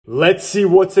Let's see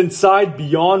what's inside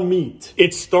Beyond Meat.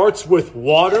 It starts with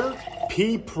water,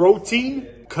 pea protein,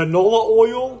 canola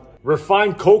oil,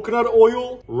 refined coconut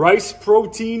oil, rice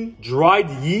protein, dried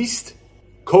yeast,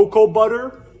 cocoa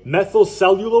butter, methyl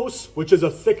cellulose, which is a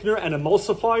thickener and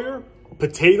emulsifier,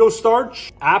 potato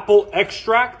starch, apple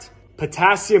extract,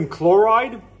 potassium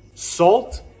chloride,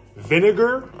 salt,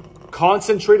 vinegar,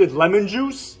 concentrated lemon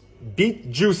juice,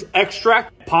 beet juice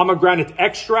extract, pomegranate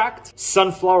extract,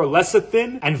 sunflower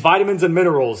lecithin, and vitamins and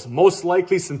minerals, most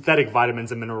likely synthetic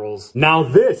vitamins and minerals. Now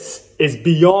this is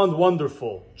beyond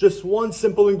wonderful. Just one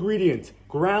simple ingredient,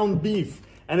 ground beef,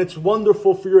 and it's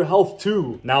wonderful for your health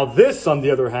too. Now this, on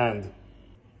the other hand,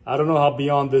 I don't know how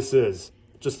beyond this is.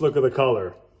 Just look at the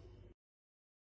color.